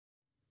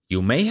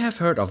You may have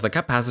heard of the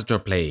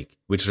capacitor plague,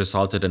 which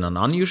resulted in an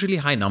unusually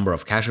high number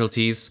of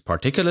casualties,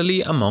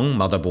 particularly among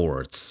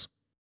motherboards.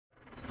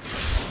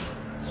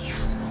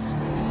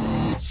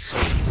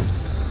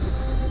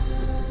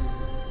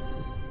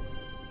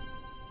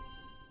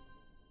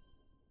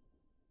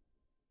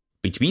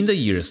 Between the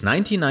years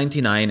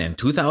 1999 and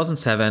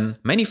 2007,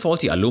 many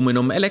faulty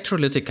aluminum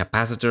electrolytic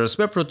capacitors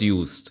were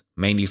produced,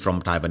 mainly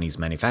from Taiwanese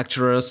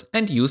manufacturers,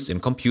 and used in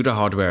computer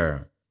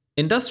hardware.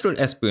 Industrial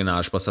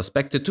espionage was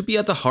suspected to be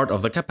at the heart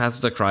of the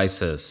capacitor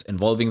crisis,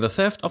 involving the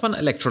theft of an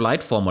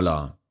electrolyte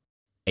formula.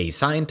 A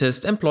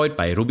scientist employed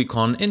by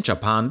Rubicon in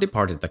Japan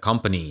departed the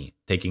company,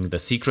 taking the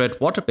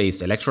secret water-based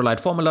electrolyte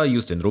formula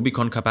used in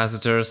Rubicon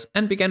capacitors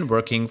and began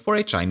working for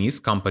a Chinese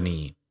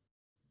company.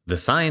 The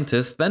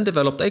scientist then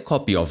developed a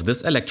copy of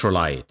this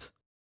electrolyte.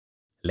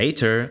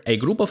 Later, a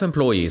group of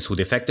employees who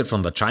defected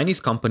from the Chinese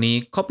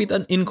company copied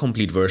an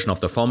incomplete version of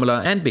the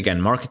formula and began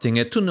marketing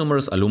it to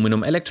numerous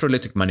aluminum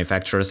electrolytic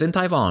manufacturers in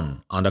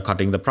Taiwan,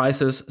 undercutting the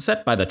prices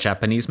set by the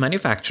Japanese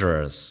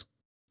manufacturers.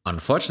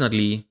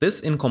 Unfortunately,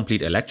 this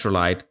incomplete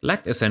electrolyte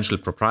lacked essential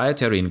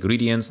proprietary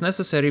ingredients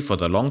necessary for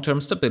the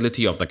long-term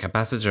stability of the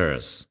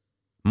capacitors.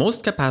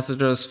 Most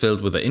capacitors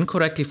filled with the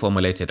incorrectly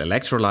formulated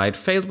electrolyte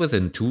failed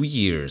within 2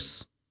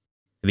 years.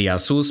 The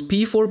ASUS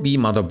P4B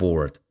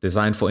motherboard,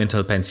 designed for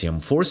Intel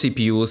Pentium 4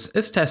 CPUs,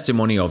 is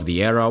testimony of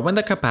the era when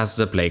the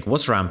capacitor plague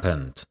was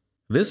rampant.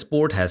 This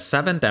board has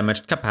 7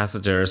 damaged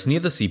capacitors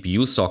near the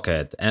CPU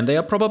socket, and they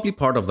are probably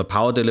part of the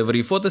power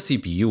delivery for the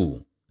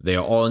CPU. They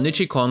are all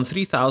Nichicon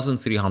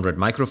 3300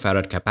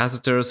 microfarad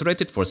capacitors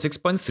rated for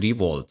 6.3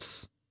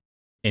 volts.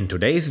 In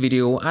today's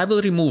video, I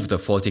will remove the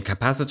faulty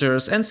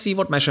capacitors and see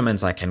what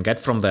measurements I can get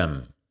from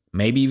them.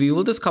 Maybe we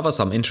will discover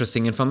some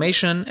interesting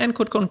information and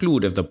could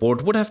conclude if the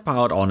board would have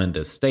powered on in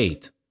this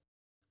state.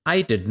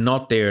 I did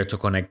not dare to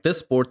connect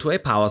this board to a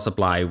power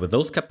supply with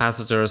those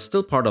capacitors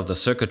still part of the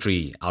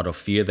circuitry out of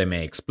fear they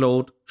may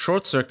explode,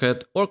 short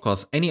circuit, or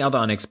cause any other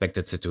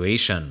unexpected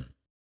situation.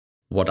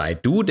 What I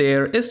do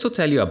dare is to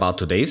tell you about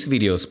today's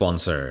video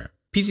sponsor.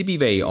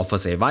 PCBWay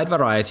offers a wide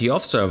variety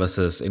of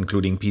services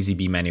including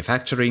PCB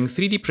manufacturing,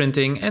 3D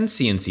printing, and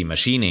CNC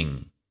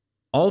machining.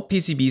 All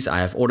PCBs I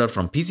have ordered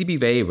from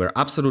PCBWay were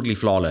absolutely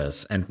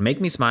flawless and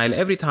make me smile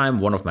every time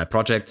one of my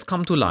projects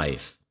come to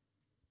life.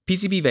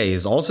 PCBWay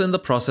is also in the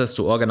process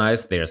to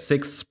organize their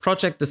 6th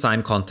project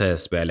design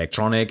contest where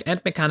electronic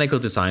and mechanical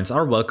designs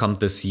are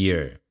welcomed this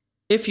year.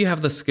 If you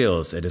have the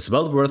skills, it is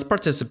well worth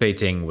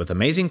participating with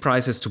amazing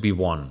prizes to be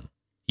won.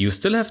 You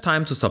still have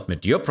time to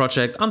submit your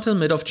project until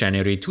mid of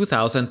January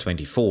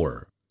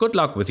 2024. Good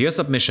luck with your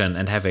submission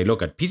and have a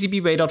look at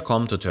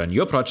PCBWay.com to turn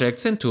your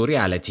projects into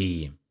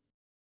reality.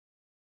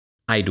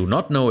 I do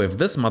not know if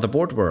this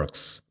motherboard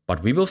works,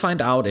 but we will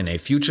find out in a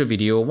future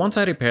video once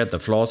I repaired the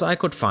flaws I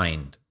could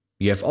find.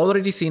 You have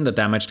already seen the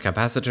damaged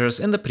capacitors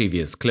in the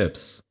previous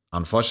clips.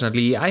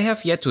 Unfortunately, I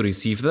have yet to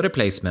receive the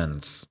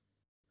replacements.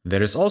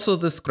 There is also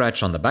this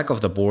scratch on the back of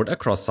the board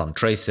across some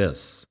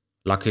traces.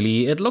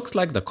 Luckily, it looks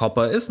like the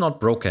copper is not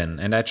broken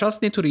and I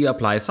just need to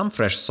reapply some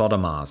fresh solder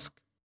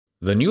mask.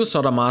 The new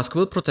solder mask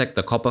will protect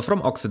the copper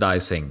from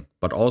oxidizing,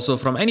 but also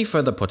from any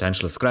further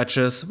potential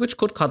scratches which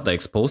could cut the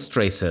exposed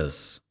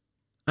traces.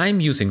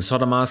 I'm using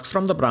solder masks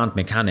from the brand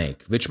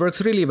Mechanic, which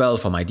works really well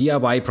for my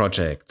DIY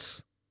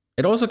projects.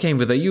 It also came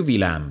with a UV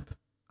lamp.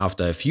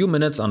 After a few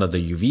minutes under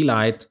the UV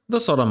light, the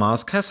solder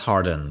mask has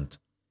hardened.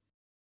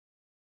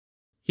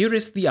 Here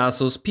is the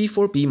ASUS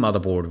P4B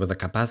motherboard with the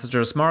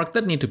capacitors marked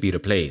that need to be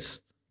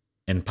replaced.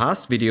 In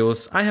past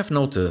videos, I have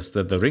noticed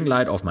that the ring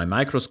light of my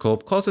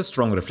microscope causes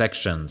strong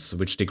reflections,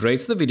 which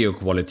degrades the video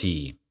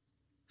quality.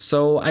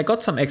 So I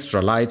got some extra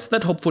lights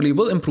that hopefully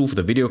will improve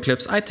the video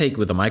clips I take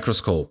with the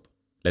microscope.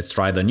 Let's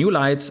try the new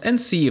lights and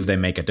see if they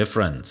make a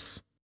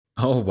difference.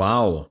 Oh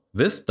wow,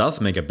 this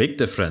does make a big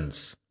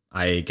difference.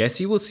 I guess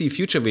you will see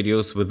future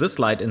videos with this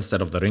light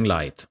instead of the ring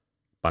light.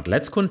 But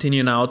let's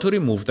continue now to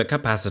remove the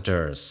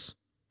capacitors.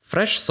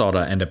 Fresh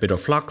solder and a bit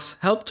of flux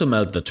help to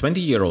melt the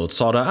 20-year-old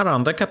solder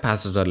around the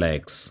capacitor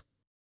legs.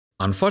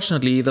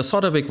 Unfortunately, the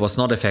solder wick was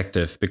not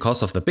effective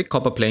because of the big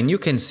copper plane you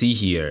can see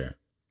here.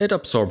 It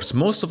absorbs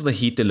most of the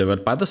heat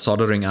delivered by the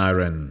soldering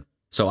iron.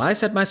 So I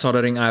set my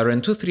soldering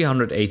iron to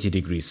 380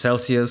 degrees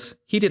Celsius,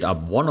 heated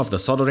up one of the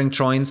soldering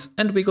joints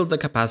and wiggled the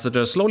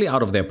capacitor slowly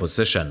out of their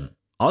position,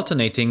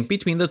 alternating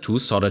between the 2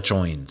 solder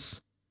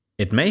joints.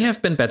 It may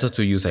have been better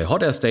to use a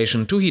hot air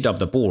station to heat up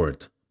the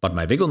board, but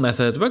my wiggle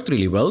method worked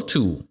really well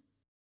too.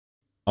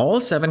 All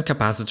 7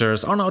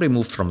 capacitors are now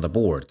removed from the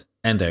board,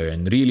 and they are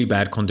in really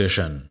bad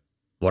condition.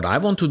 What I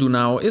want to do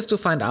now is to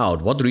find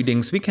out what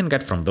readings we can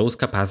get from those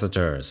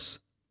capacitors.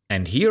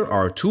 And here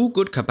are 2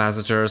 good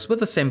capacitors with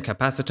the same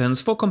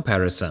capacitance for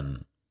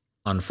comparison.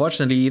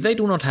 Unfortunately, they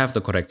do not have the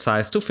correct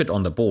size to fit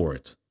on the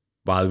board.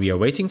 While we are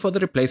waiting for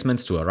the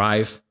replacements to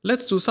arrive,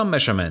 let's do some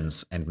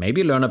measurements and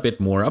maybe learn a bit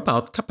more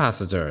about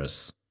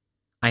capacitors.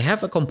 I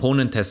have a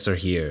component tester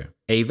here,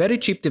 a very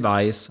cheap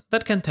device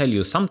that can tell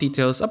you some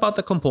details about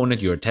the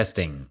component you are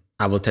testing.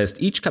 I will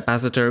test each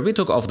capacitor we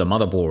took off the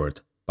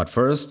motherboard, but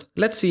first,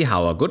 let's see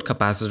how a good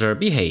capacitor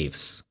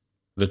behaves.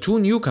 The two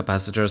new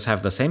capacitors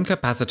have the same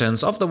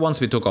capacitance of the ones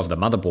we took off the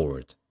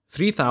motherboard,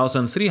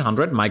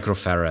 3300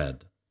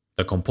 microfarad.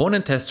 The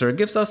component tester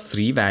gives us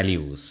three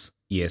values.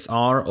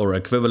 ESR, or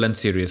equivalent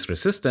series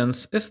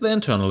resistance, is the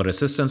internal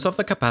resistance of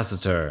the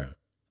capacitor.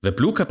 The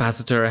blue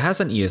capacitor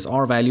has an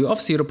ESR value of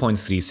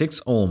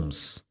 0.36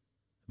 ohms.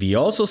 We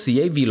also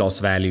see a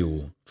VLOS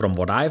value. From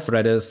what I've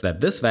read is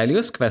that this value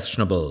is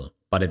questionable,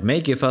 but it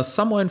may give us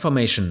some more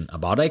information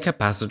about a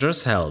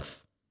capacitor's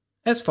health.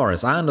 As far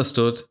as I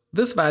understood,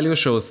 this value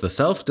shows the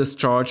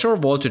self-discharge or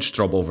voltage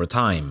drop over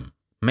time.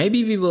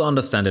 Maybe we will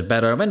understand it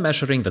better when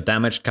measuring the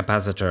damaged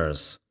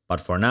capacitors, but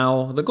for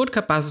now, the good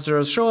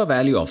capacitors show a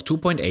value of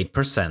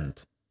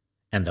 2.8%.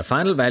 And the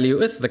final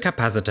value is the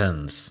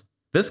capacitance.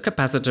 This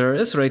capacitor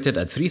is rated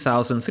at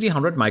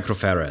 3300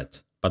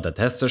 microfarad, but the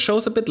tester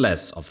shows a bit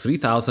less of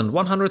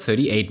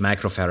 3138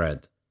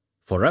 microfarad.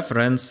 For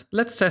reference,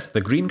 let's test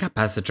the green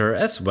capacitor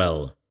as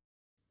well.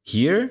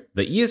 Here,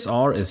 the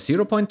ESR is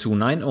 0.29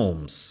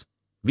 ohms.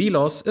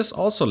 VLOS is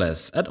also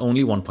less at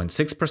only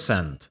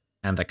 1.6%,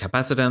 and the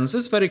capacitance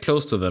is very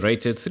close to the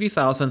rated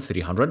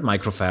 3300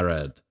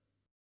 microfarad.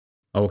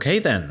 Okay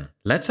then,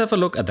 let's have a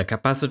look at the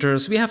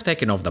capacitors we have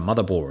taken off the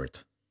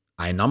motherboard.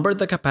 I numbered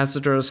the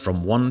capacitors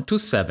from 1 to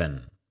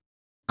 7.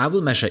 I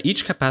will measure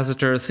each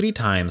capacitor 3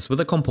 times with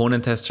a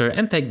component tester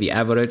and take the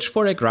average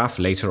for a graph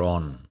later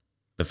on.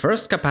 The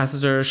first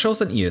capacitor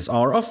shows an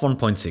ESR of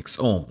 1.6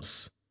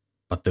 ohms.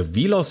 But the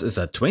VLOS is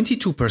at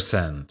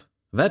 22%.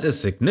 That is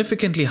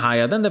significantly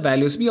higher than the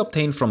values we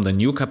obtained from the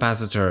new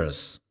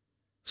capacitors.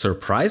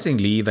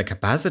 Surprisingly, the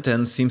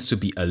capacitance seems to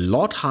be a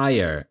lot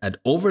higher at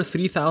over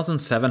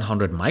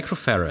 3700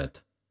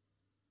 microfarad.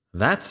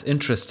 That's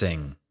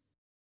interesting.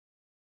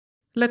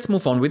 Let's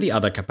move on with the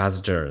other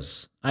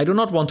capacitors. I do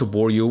not want to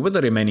bore you with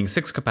the remaining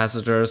 6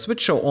 capacitors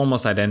which show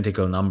almost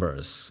identical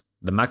numbers.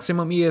 The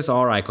maximum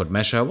ESR I could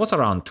measure was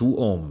around 2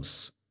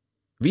 ohms.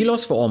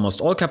 VLOS for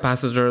almost all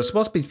capacitors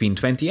was between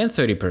 20 and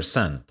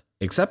 30%,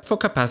 except for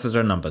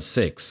capacitor number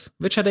 6,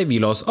 which had a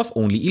VLOS of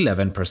only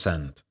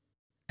 11%.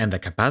 And the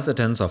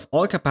capacitance of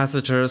all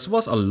capacitors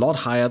was a lot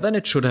higher than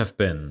it should have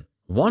been.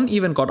 One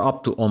even got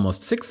up to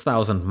almost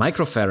 6000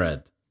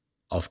 microfarad.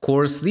 Of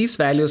course, these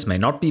values may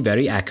not be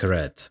very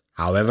accurate.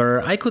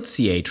 However, I could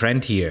see a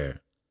trend here.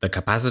 The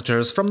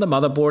capacitors from the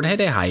motherboard had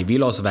a high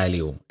VLOS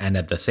value, and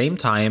at the same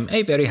time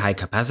a very high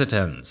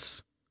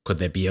capacitance. Could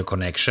there be a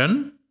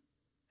connection?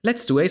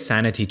 Let's do a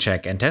sanity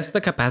check and test the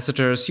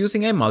capacitors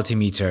using a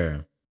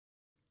multimeter.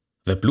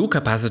 The blue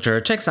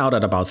capacitor checks out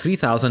at about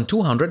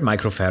 3200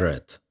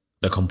 microfarad.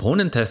 The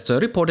component tester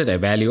reported a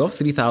value of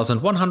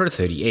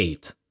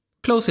 3138.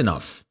 Close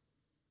enough.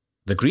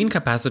 The green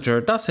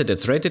capacitor does hit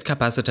its rated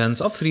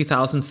capacitance of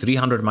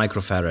 3300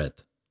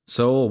 microfarad.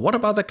 So what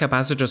about the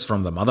capacitors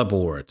from the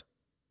motherboard?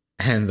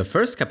 And the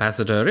first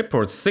capacitor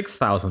reports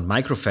 6000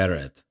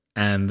 microfarad,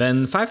 and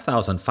then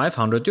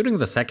 5500 during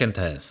the second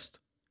test.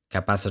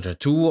 Capacitor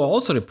 2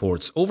 also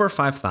reports over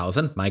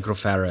 5000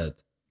 microfarad.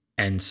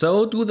 And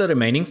so do the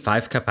remaining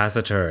 5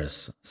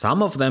 capacitors,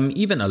 some of them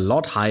even a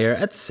lot higher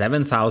at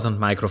 7000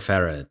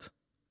 microfarad.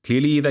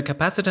 Clearly the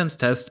capacitance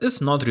test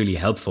is not really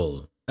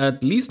helpful,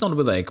 at least not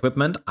with the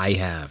equipment I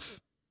have.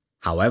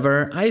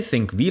 However, I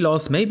think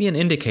VLOS may be an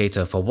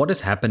indicator for what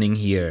is happening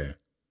here.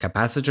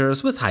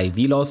 Capacitors with high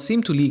VLOS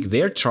seem to leak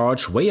their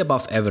charge way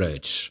above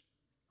average.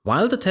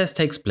 While the test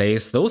takes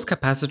place, those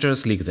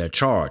capacitors leak their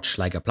charge,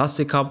 like a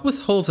plastic cup with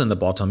holes in the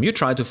bottom you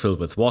try to fill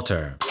with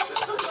water.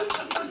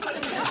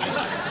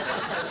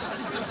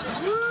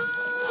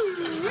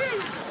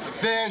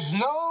 There's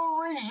no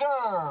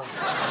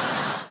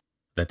reserve!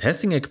 The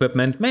testing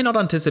equipment may not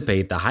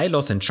anticipate the high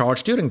loss in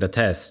charge during the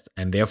test,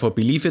 and therefore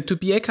believe it to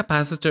be a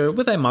capacitor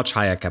with a much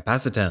higher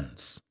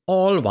capacitance,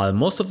 all while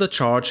most of the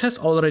charge has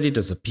already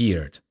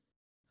disappeared.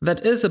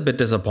 That is a bit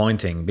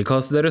disappointing,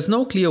 because there is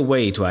no clear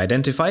way to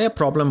identify a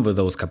problem with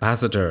those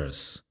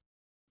capacitors.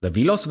 The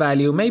VLOS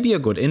value may be a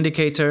good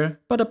indicator,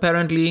 but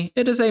apparently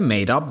it is a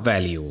made-up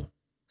value.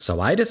 So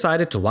I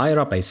decided to wire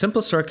up a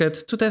simple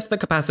circuit to test the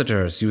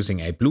capacitors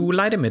using a blue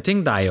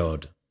light-emitting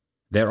diode.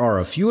 There are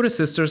a few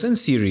resistors in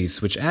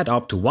series which add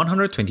up to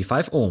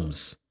 125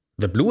 ohms.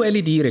 The blue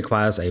LED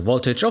requires a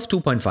voltage of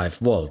 2.5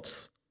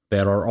 volts.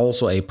 There are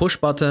also a push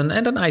button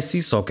and an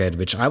IC socket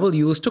which I will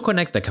use to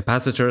connect the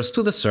capacitors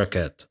to the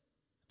circuit.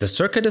 The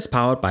circuit is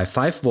powered by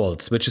 5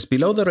 volts, which is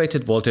below the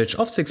rated voltage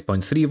of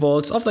 6.3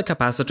 volts of the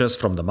capacitors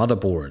from the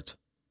motherboard.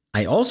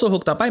 I also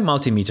hooked up a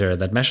multimeter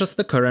that measures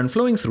the current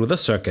flowing through the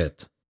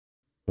circuit.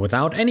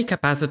 Without any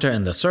capacitor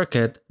in the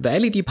circuit, the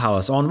LED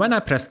powers on when I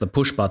press the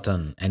push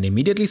button and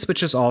immediately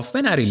switches off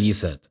when I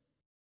release it.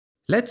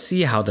 Let's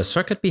see how the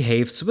circuit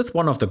behaves with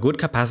one of the good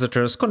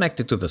capacitors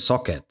connected to the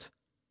socket.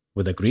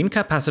 With a green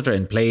capacitor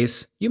in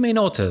place, you may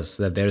notice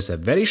that there is a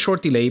very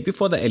short delay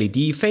before the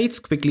LED fades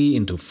quickly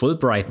into full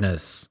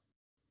brightness.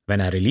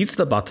 When I release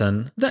the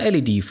button, the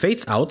LED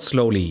fades out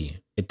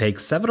slowly. It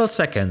takes several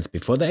seconds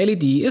before the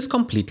LED is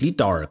completely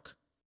dark.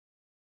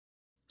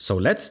 So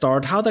let's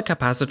start how the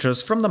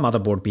capacitors from the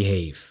motherboard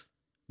behave.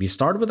 We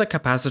start with a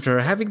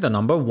capacitor having the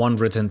number 1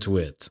 written to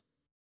it.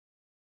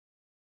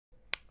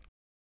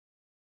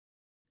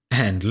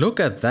 And look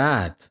at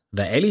that!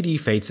 The LED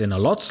fades in a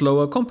lot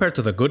slower compared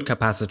to the good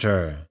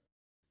capacitor.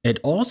 It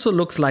also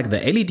looks like the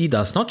LED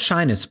does not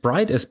shine as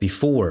bright as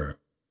before.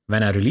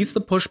 When I release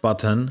the push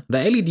button,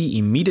 the LED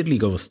immediately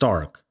goes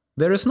dark.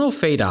 There is no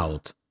fade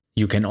out.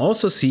 You can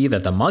also see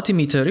that the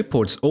multimeter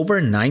reports over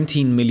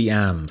 19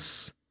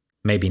 milliamps.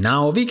 Maybe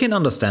now we can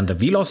understand the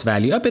V-loss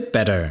value a bit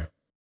better.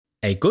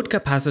 A good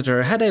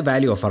capacitor had a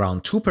value of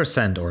around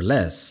 2% or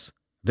less.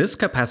 This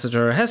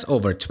capacitor has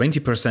over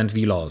 20%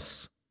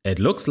 V-loss. It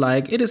looks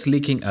like it is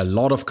leaking a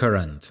lot of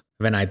current.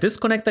 When I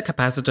disconnect the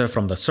capacitor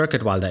from the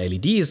circuit while the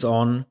LED is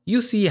on,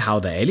 you see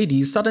how the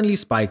LED suddenly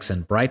spikes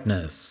in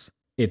brightness.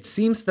 It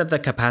seems that the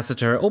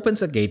capacitor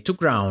opens a gate to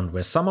ground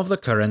where some of the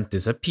current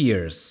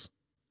disappears.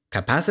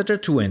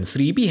 Capacitor 2 and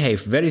 3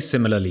 behave very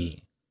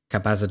similarly.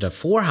 Capacitor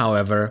 4,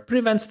 however,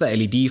 prevents the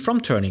LED from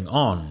turning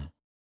on.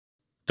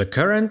 The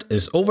current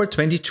is over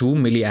 22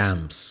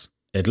 milliamps.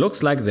 It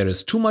looks like there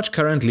is too much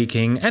current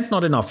leaking and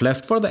not enough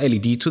left for the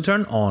LED to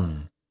turn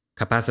on.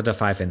 Capacitor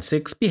 5 and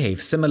 6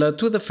 behave similar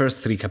to the first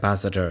 3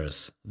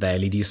 capacitors. The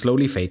LED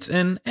slowly fades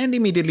in and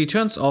immediately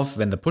turns off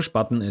when the push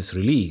button is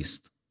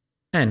released.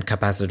 And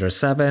capacitor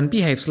 7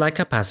 behaves like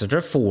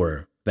capacitor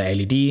 4. The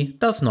LED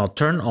does not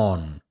turn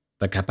on.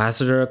 The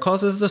capacitor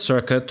causes the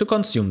circuit to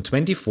consume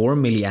 24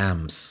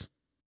 milliamps.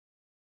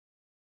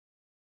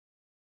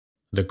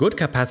 The good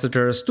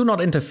capacitors do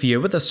not interfere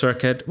with the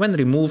circuit when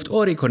removed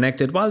or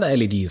reconnected while the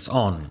LED is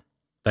on.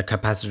 The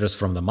capacitors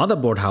from the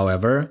motherboard,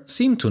 however,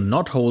 seem to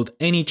not hold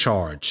any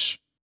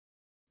charge.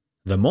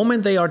 The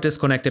moment they are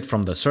disconnected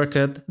from the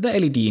circuit, the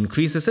LED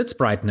increases its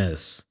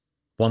brightness.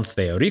 Once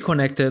they are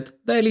reconnected,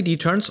 the LED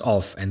turns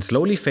off and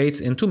slowly fades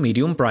into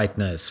medium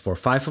brightness for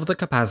 5 of the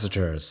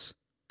capacitors.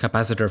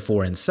 Capacitor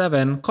 4 and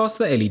 7 cause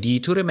the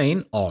LED to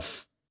remain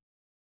off.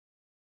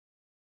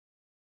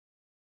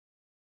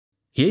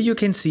 Here you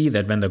can see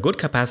that when the good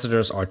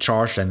capacitors are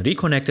charged and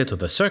reconnected to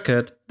the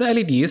circuit, the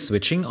LED is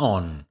switching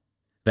on.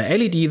 The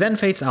LED then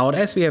fades out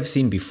as we have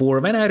seen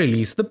before when I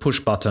release the push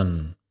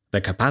button.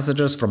 The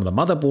capacitors from the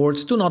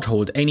motherboard do not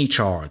hold any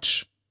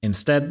charge.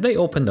 Instead, they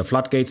open the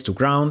floodgates to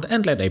ground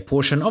and let a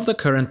portion of the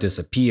current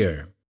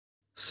disappear.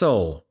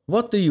 So,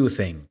 what do you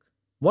think?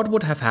 What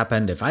would have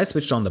happened if I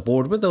switched on the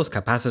board with those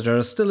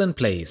capacitors still in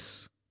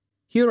place?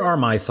 Here are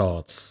my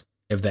thoughts.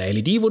 If the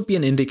LED would be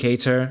an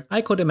indicator,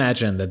 I could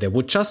imagine that there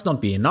would just not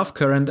be enough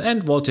current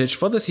and voltage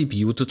for the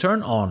CPU to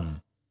turn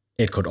on.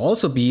 It could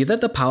also be that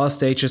the power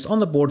stages on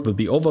the board will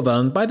be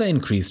overwhelmed by the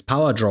increased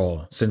power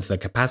draw, since the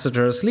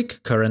capacitors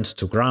leak current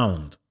to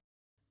ground.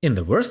 In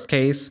the worst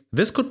case,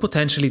 this could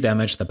potentially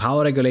damage the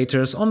power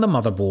regulators on the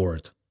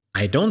motherboard.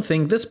 I don't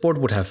think this board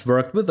would have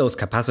worked with those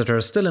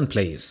capacitors still in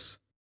place.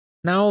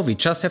 Now we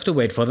just have to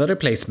wait for the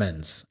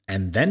replacements,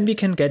 and then we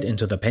can get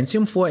into the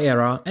Pentium 4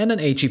 era and an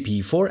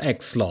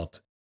AGP4X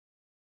slot.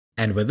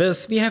 And with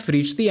this we have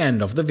reached the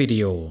end of the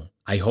video.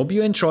 I hope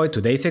you enjoyed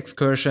today's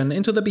excursion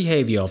into the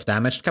behavior of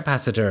damaged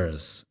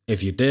capacitors.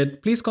 If you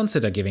did, please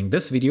consider giving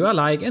this video a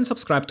like and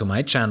subscribe to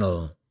my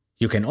channel.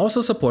 You can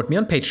also support me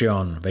on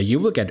Patreon, where you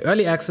will get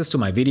early access to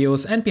my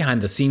videos and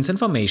behind the scenes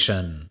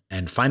information.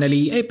 And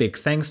finally, a big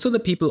thanks to the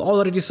people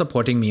already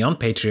supporting me on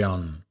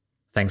Patreon.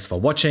 Thanks for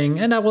watching,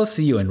 and I will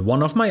see you in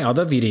one of my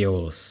other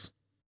videos.